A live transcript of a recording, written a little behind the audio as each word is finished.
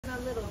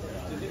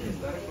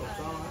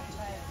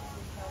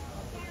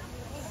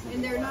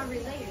And they're not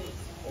related.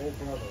 All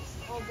brothers.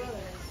 All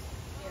brothers.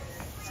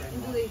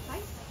 And do they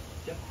fight?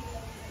 Yep.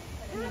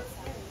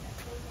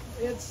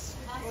 It's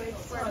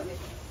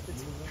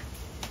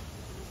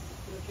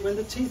when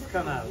the teeth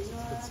come out, it's a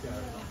bit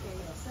scary.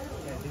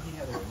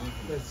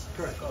 That's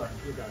correct.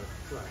 You got it.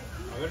 Right.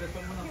 Which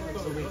one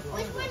is the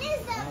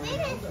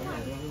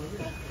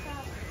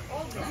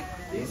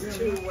biggest? These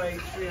two weigh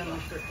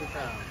 350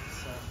 pounds,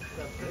 so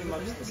they're pretty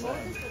much the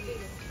same.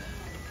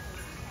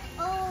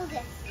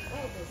 Oldest.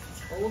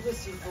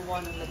 Oldest is the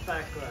one in the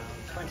background,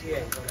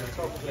 28 on the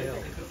top of the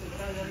hill.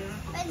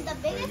 And the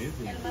biggest?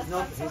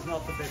 He's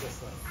not the biggest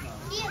though. No.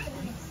 He is the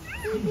biggest.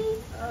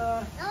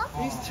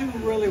 These two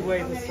really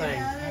weigh the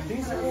same.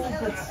 These are all a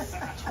bit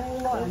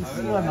taller and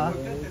slimmer.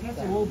 These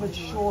are a little bit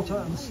shorter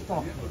and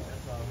stockier.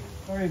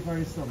 Very,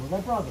 very similar.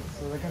 They're brothers,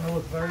 so they're going to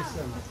look very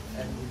similar.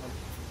 And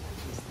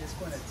is this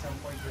one at some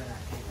point going to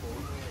people?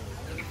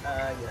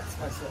 Yes,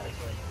 that's right.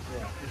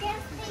 Yeah.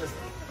 Just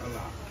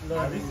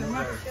Learning.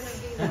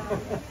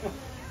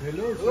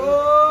 Hello,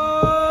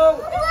 whoa!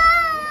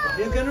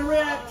 You're going to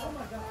react.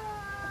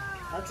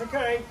 That's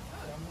okay.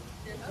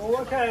 Oh,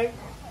 okay.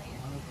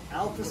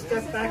 Alpha,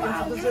 step back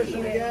into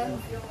position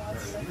again.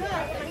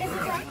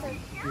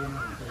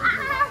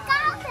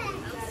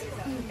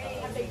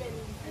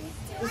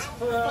 This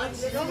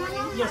first.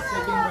 Yes,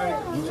 they've been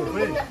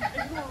very good.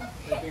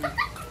 They've been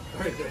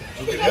very good.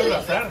 ¿Tú quieres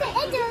abrazar?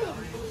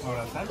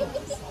 ¿Abrazar?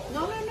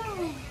 No.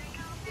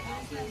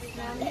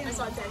 I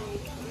saw Jenny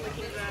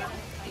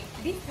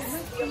looking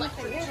at the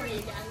electric tree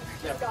again.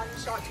 She's gotten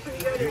shocked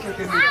pretty good. Dice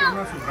que me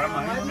toma su rama,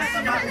 ¿eh?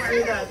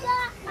 See that?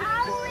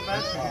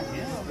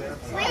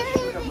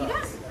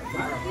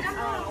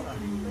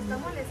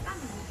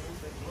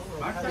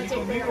 Max, ven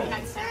conmigo.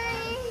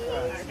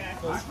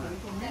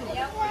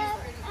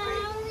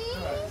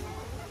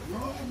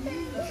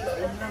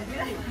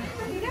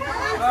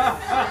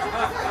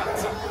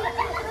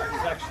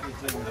 He's actually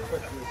doing a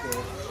quick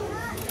record.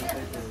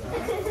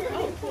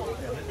 Oh, cool.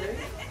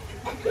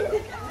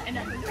 And I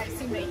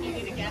assume they eat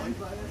it again.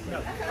 No.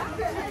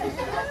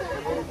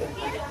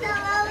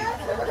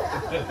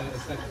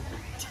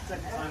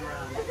 Second time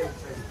around.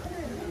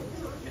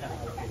 Yeah.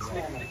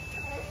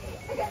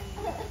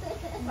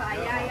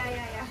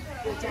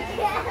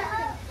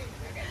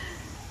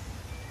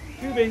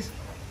 Cubies.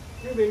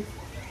 Cubies,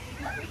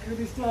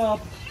 stop.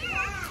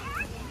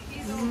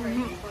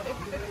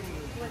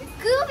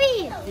 Gooby!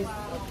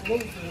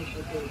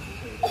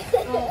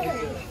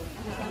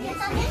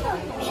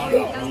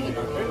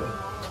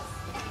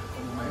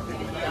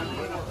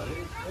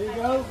 There you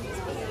go.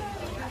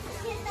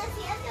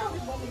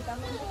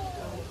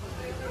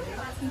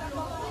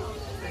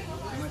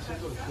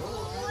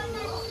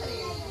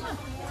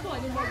 Cool, I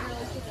didn't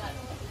realize that.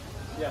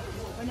 Yeah.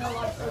 I know a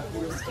lot of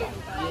people were skating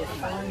about You'll it.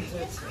 find it,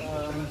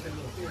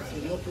 if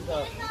you look it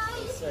up,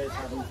 it says it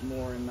happens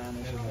more in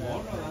managed care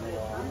than in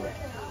law.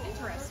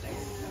 Interesting.